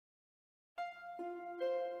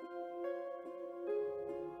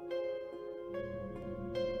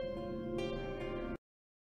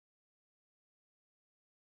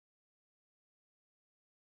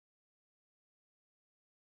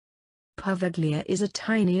Poveglia is a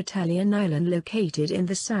tiny Italian island located in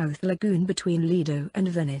the South Lagoon between Lido and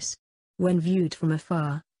Venice. When viewed from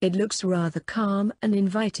afar, it looks rather calm and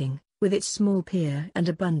inviting, with its small pier and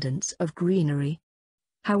abundance of greenery.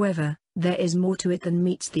 However, there is more to it than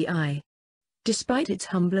meets the eye. Despite its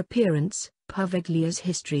humble appearance, Poveglia's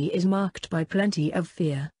history is marked by plenty of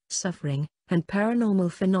fear, suffering, and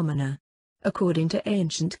paranormal phenomena. According to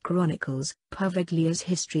ancient chronicles, Poveglia's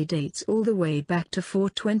history dates all the way back to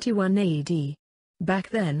 421 AD. Back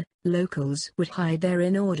then, locals would hide there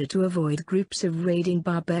in order to avoid groups of raiding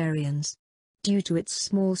barbarians. Due to its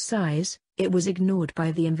small size, it was ignored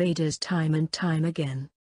by the invaders time and time again.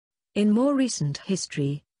 In more recent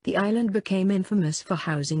history, the island became infamous for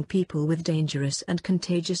housing people with dangerous and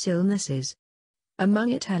contagious illnesses.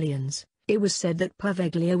 Among Italians, it was said that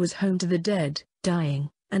Poveglia was home to the dead, dying,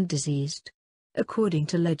 and diseased. According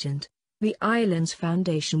to legend, the island's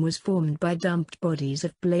foundation was formed by dumped bodies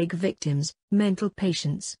of plague victims, mental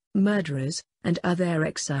patients, murderers, and other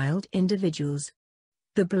exiled individuals.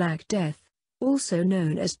 The Black Death, also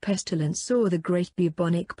known as pestilence or the Great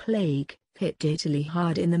Bubonic Plague, hit Italy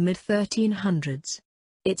hard in the mid-1300s.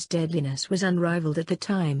 Its deadliness was unrivaled at the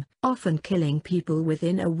time, often killing people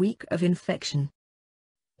within a week of infection.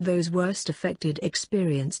 Those worst affected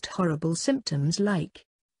experienced horrible symptoms like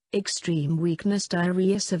extreme weakness,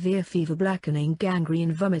 diarrhea, severe fever, blackening,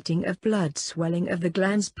 gangrene, vomiting of blood, swelling of the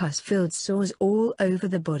glands, pus-filled sores all over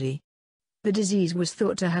the body. The disease was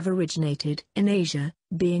thought to have originated in Asia,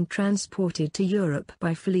 being transported to Europe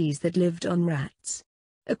by fleas that lived on rats.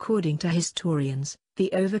 According to historians,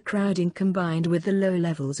 the overcrowding combined with the low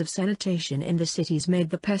levels of sanitation in the cities made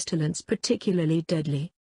the pestilence particularly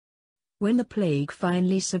deadly. When the plague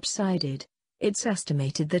finally subsided, it's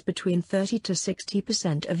estimated that between 30 to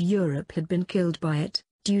 60% of Europe had been killed by it.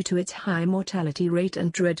 Due to its high mortality rate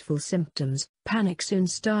and dreadful symptoms, panic soon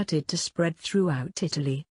started to spread throughout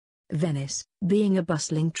Italy. Venice, being a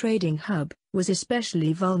bustling trading hub, was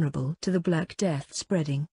especially vulnerable to the Black Death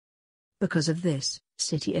spreading. Because of this,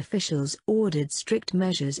 city officials ordered strict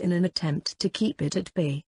measures in an attempt to keep it at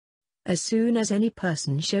bay. As soon as any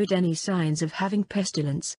person showed any signs of having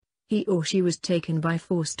pestilence, he or she was taken by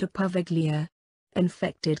force to Poveglia.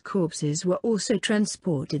 Infected corpses were also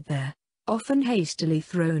transported there, often hastily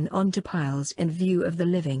thrown onto piles in view of the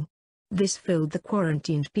living. This filled the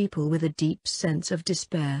quarantined people with a deep sense of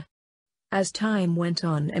despair. As time went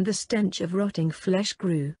on and the stench of rotting flesh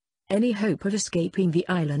grew, any hope of escaping the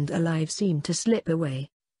island alive seemed to slip away.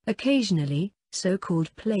 Occasionally,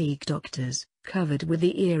 so-called plague doctors, covered with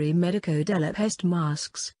the eerie medico della peste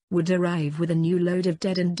masks, would arrive with a new load of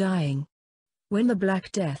dead and dying. When the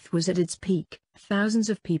Black Death was at its peak, thousands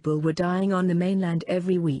of people were dying on the mainland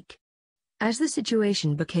every week. As the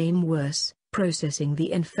situation became worse, processing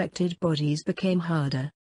the infected bodies became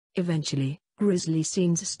harder. Eventually, grisly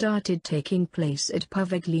scenes started taking place at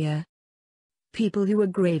Poveglia. People who were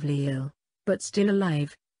gravely ill, but still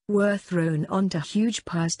alive, were thrown onto huge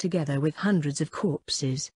piles together with hundreds of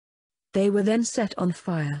corpses. They were then set on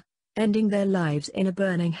fire, ending their lives in a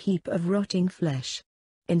burning heap of rotting flesh.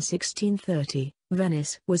 In 1630,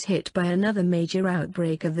 Venice was hit by another major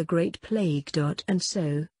outbreak of the Great Plague. And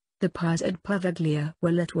so, the piles at Poveglia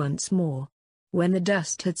were lit once more. When the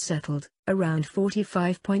dust had settled, around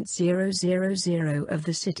 45,000 of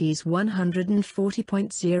the city's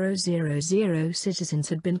 140,000 citizens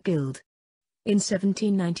had been killed. In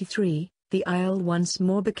 1793, the isle once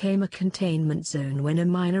more became a containment zone when a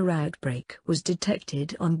minor outbreak was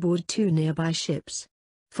detected on board two nearby ships.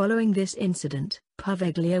 Following this incident,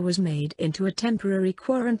 Poveglia was made into a temporary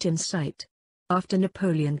quarantine site. After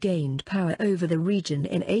Napoleon gained power over the region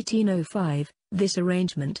in 1805, this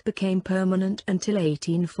arrangement became permanent until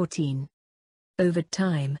 1814. Over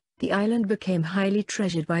time, the island became highly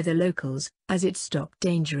treasured by the locals, as it stopped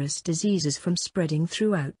dangerous diseases from spreading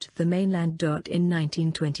throughout the mainland. In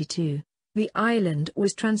 1922, the island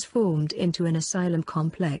was transformed into an asylum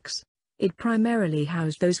complex. It primarily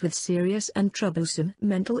housed those with serious and troublesome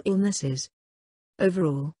mental illnesses.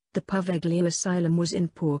 Overall, the Poveglia Asylum was in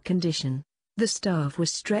poor condition. The staff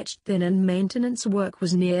was stretched thin and maintenance work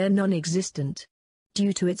was near non-existent.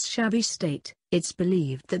 Due to its shabby state, it's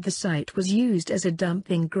believed that the site was used as a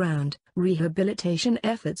dumping ground. Rehabilitation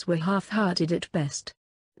efforts were half-hearted at best.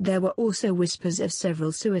 There were also whispers of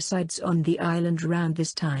several suicides on the island around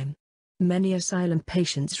this time. Many asylum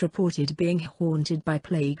patients reported being haunted by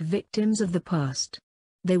plague victims of the past.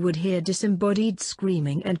 They would hear disembodied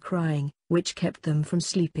screaming and crying, which kept them from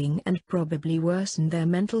sleeping and probably worsened their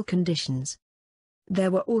mental conditions.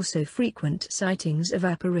 There were also frequent sightings of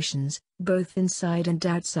apparitions, both inside and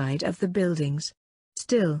outside of the buildings.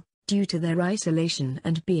 Still, Due to their isolation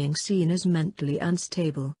and being seen as mentally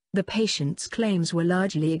unstable, the patients' claims were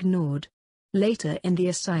largely ignored. Later in the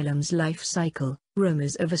asylum's life cycle,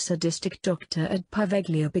 rumors of a sadistic doctor at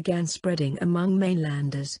Poveglia began spreading among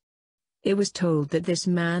mainlanders. It was told that this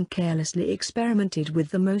man carelessly experimented with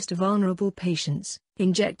the most vulnerable patients,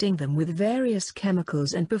 injecting them with various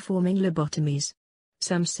chemicals and performing lobotomies.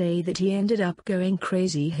 Some say that he ended up going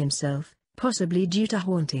crazy himself, possibly due to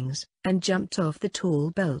hauntings, and jumped off the tall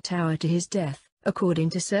bell tower to his death. According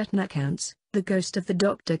to certain accounts, the ghost of the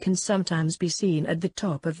doctor can sometimes be seen at the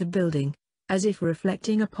top of the building, as if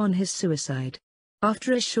reflecting upon his suicide.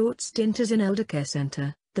 After a short stint as an elder care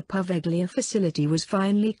center, the Poveglia facility was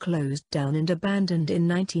finally closed down and abandoned in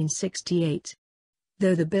 1968.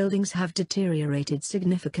 Though the buildings have deteriorated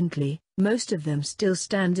significantly, most of them still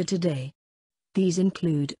stand today. These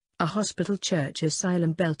include a hospital, church,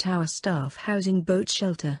 asylum, bell tower, staff housing, boat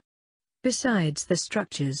shelter. Besides the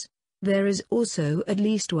structures, there is also at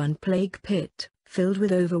least one plague pit, filled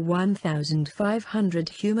with over 1,500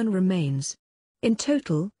 human remains. In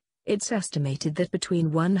total, it's estimated that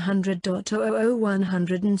between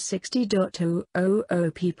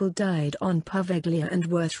 100,160,000 people died on Poveglia and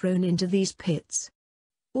were thrown into these pits.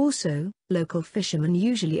 Also, local fishermen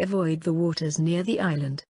usually avoid the waters near the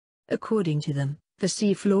island. According to them, the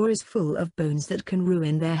seafloor is full of bones that can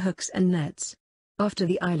ruin their hooks and nets. After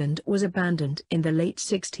the island was abandoned in the late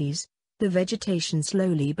 60s, the vegetation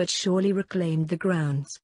slowly but surely reclaimed the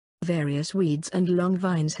grounds. Various weeds and long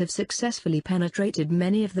vines have successfully penetrated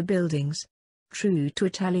many of the buildings. True to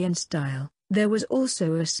Italian style, there was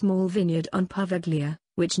also a small vineyard on Poveglia,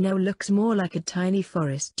 which now looks more like a tiny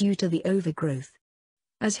forest due to the overgrowth.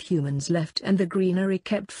 As humans left and the greenery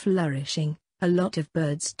kept flourishing, a lot of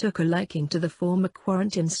birds took a liking to the former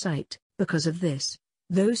quarantine site. Because of this,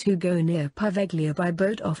 those who go near Poveglia by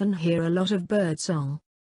boat often hear a lot of bird song.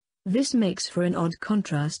 This makes for an odd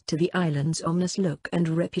contrast to the island's ominous look and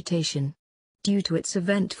reputation. Due to its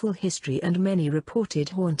eventful history and many reported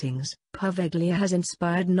hauntings, Poveglia has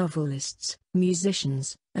inspired novelists,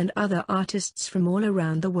 musicians, and other artists from all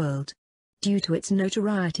around the world. Due to its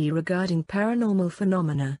notoriety regarding paranormal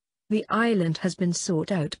phenomena, the island has been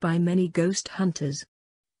sought out by many ghost hunters.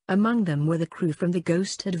 Among them were the crew from the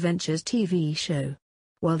Ghost Adventures TV show.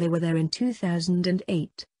 While they were there in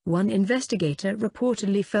 2008, one investigator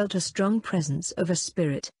reportedly felt a strong presence of a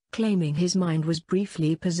spirit, claiming his mind was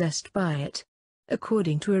briefly possessed by it.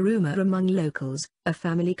 According to a rumor among locals, a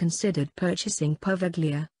family considered purchasing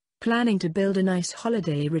Poveglia, planning to build a nice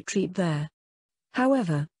holiday retreat there.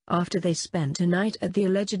 However, after they spent a night at the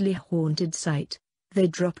allegedly haunted site, they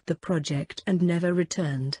dropped the project and never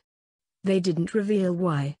returned. They didn't reveal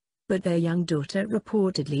why, but their young daughter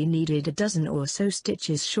reportedly needed a dozen or so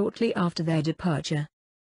stitches shortly after their departure.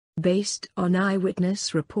 Based on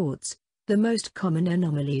eyewitness reports, the most common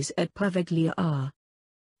anomalies at Poveglia are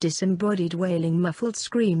disembodied wailing, muffled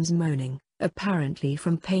screams, moaning, apparently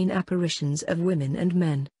from pain, apparitions of women and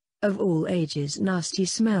men, of all ages, nasty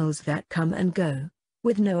smells that come and go,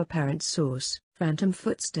 with no apparent source, phantom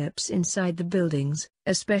footsteps inside the buildings,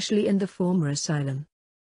 especially in the former asylum.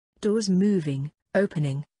 Doors moving,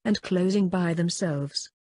 opening, and closing by themselves.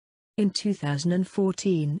 In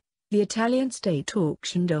 2014, the Italian state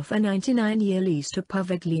auctioned off a 99-year lease to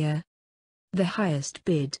Poveglia. The highest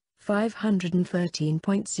bid,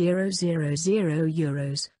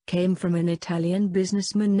 €513,000, came from an Italian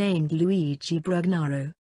businessman named Luigi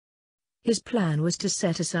Brugnaro. His plan was to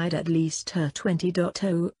set aside at least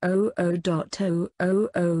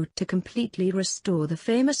 $20,000 to completely restore the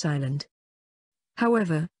famous island.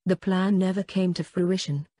 However, the plan never came to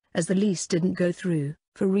fruition, as the lease didn't go through,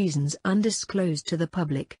 for reasons undisclosed to the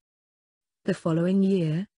public. The following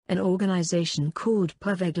year, an organization called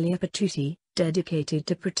Poveglia per Tutti, dedicated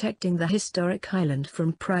to protecting the historic island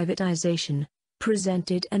from privatization,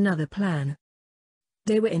 presented another plan.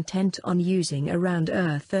 They were intent on using around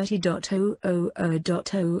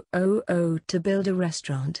 $30,000 to build a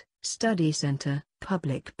restaurant, study center,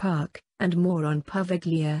 public park, and more on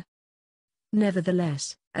Poveglia.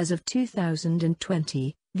 Nevertheless, as of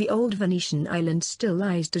 2020, the old Venetian island still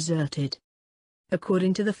lies deserted.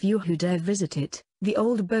 According to the few who dare visit it, the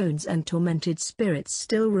old bones and tormented spirits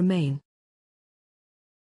still remain.